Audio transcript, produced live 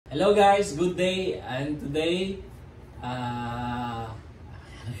Hello guys, good day, and today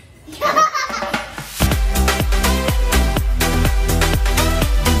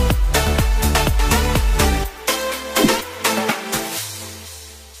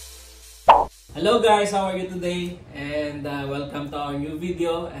hello guys, how are you today? And welcome to our new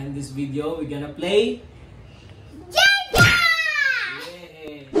video. And this video we're gonna play Jenga!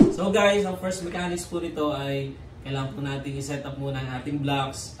 Yay! So guys, ang first mechanics po nito ay kailangan po natin i-set up muna ang ating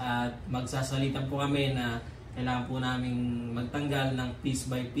blocks at magsasalitan po kami na kailangan po namin magtanggal ng piece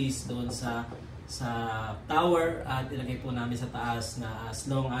by piece doon sa tower at ilagay po namin sa taas na as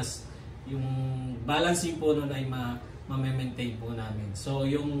long as yung balancing po noon ay ma-maintain po namin. So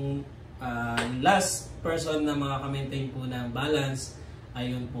yung last person na makaka-maintain po ng balance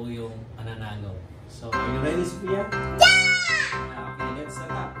ayun po yung mananalo. So are you ready, Sophia? Yeah! Okay, let's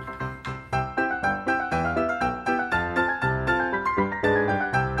set up.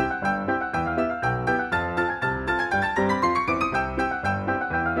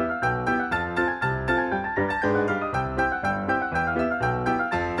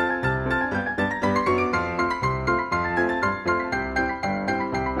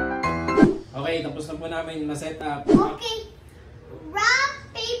 Okay, tapos na po namin ma-set up. Okay. Rock,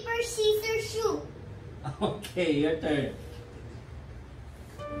 paper, scissors, shoot. Okay, your turn.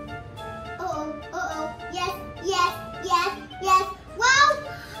 Uh-oh, uh-oh. Yes, yes, yes, yes. Wow!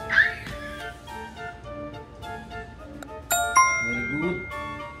 Very good.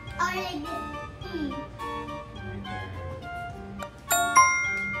 Already.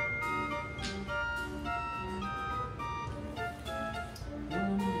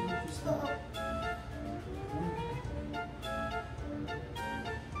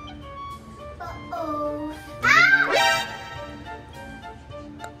 Uh-oh. Ah!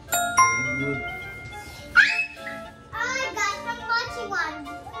 Very good. I got some mochi ones.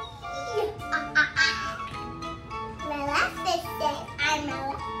 My left is dead. I'm a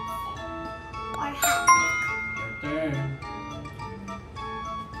left. Or happy. Your turn.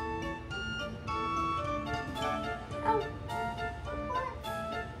 Oh.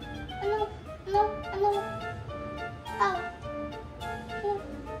 Hello. Hello. Hello. Oh.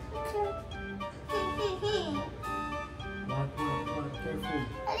 What? Careful.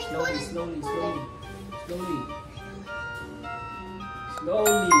 Hold it.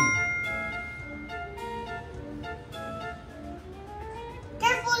 Slowly.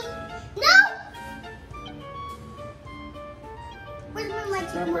 Careful. No! Where's my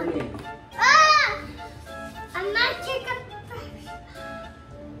magic wand? Properly. Ah! A magic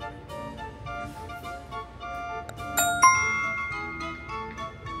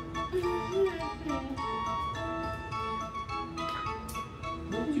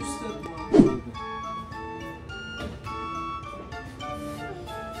Don't you step on.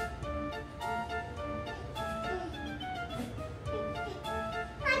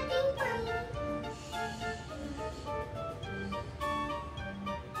 Nothing for me.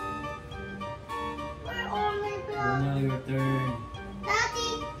 Where are my blocks? Now your turn. Daddy,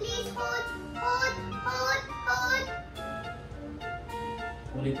 please hold.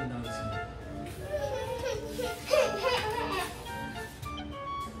 Ulit na daw siya.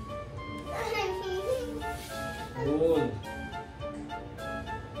 Hold.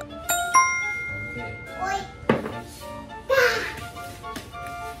 Okay. Oi.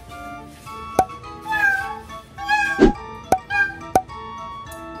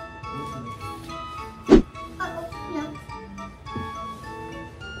 No.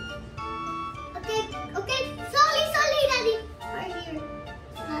 Okay. Slowly, Daddy. Right here.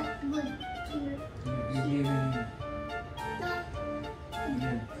 Not good. Here. No.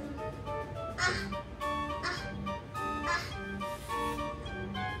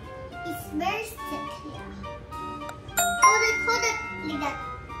 It's very stick here. Hold it. Like that.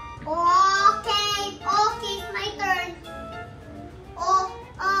 Okay, it's my turn.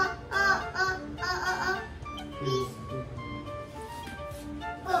 Please.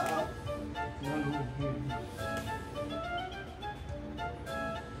 Uh-oh.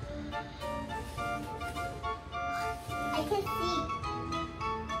 I can see.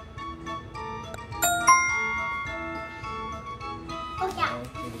 Oh yeah.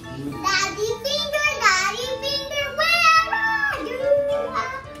 Daddy finger, where are you?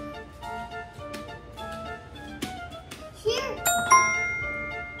 Here.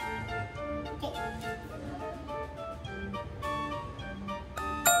 Okay.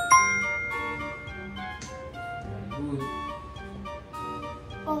 Good.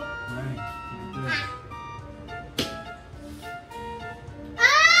 Oh. Right.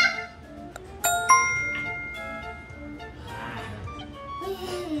 Ah!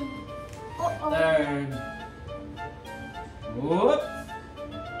 Turn. Whoop.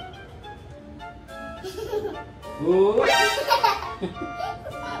 Whoop.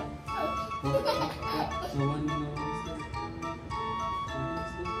 Someone knows that.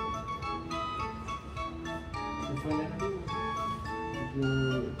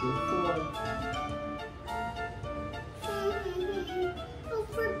 Oh,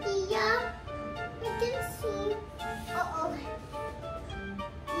 for Pia, I can see. Uh-oh.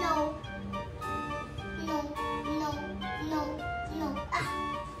 No. No, no, no, no. Ah.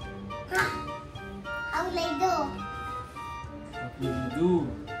 Ha. How will I do? What will you do?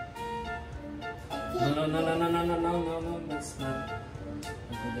 No, that's not a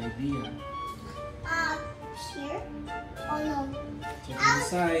good idea. Here? Oh no. Check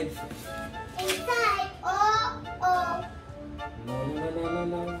inside. Inside. Oh. No.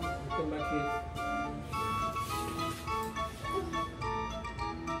 Come back here.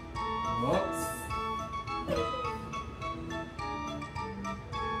 Oops.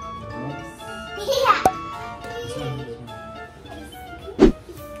 Yeah. This one.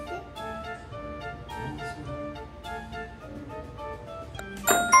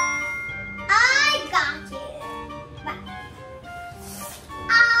 I got it.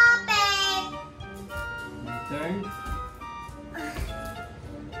 Open. My turn. I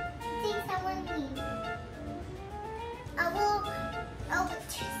think someone needs. I will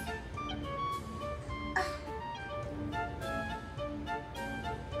choose.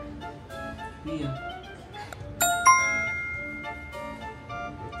 Mia.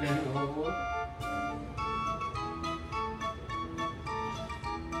 Turn over.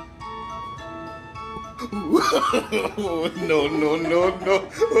 No. Your turn.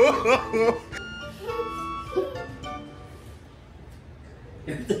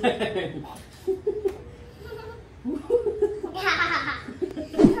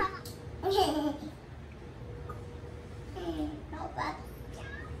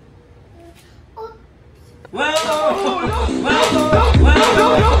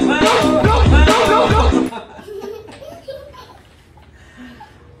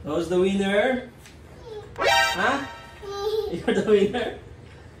 Who's the winner? Huh? You're the winner?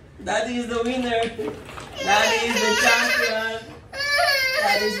 Daddy is the winner. Daddy is the champion.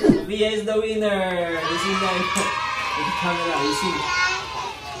 Via is the winner. You sing the camera. You sing.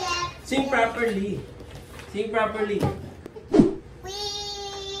 Sing properly. Sing properly. We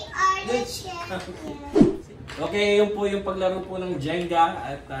are the champions. Okay, yun po yung paglaro po ng Jenga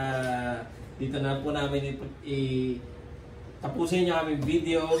at dito na po namin tapusin yung aming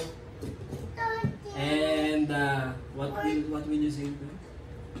video. And what will you say?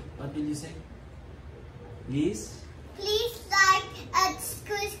 What will you say? Please like and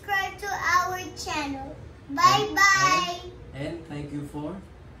subscribe to our channel. Bye. And thank you for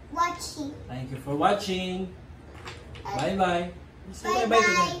Watching. Thank you for watching. Bye. Say bye to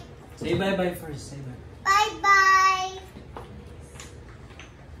them. Say bye first. Say bye. Bye.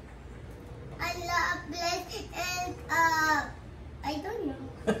 Allah bless and I don't know.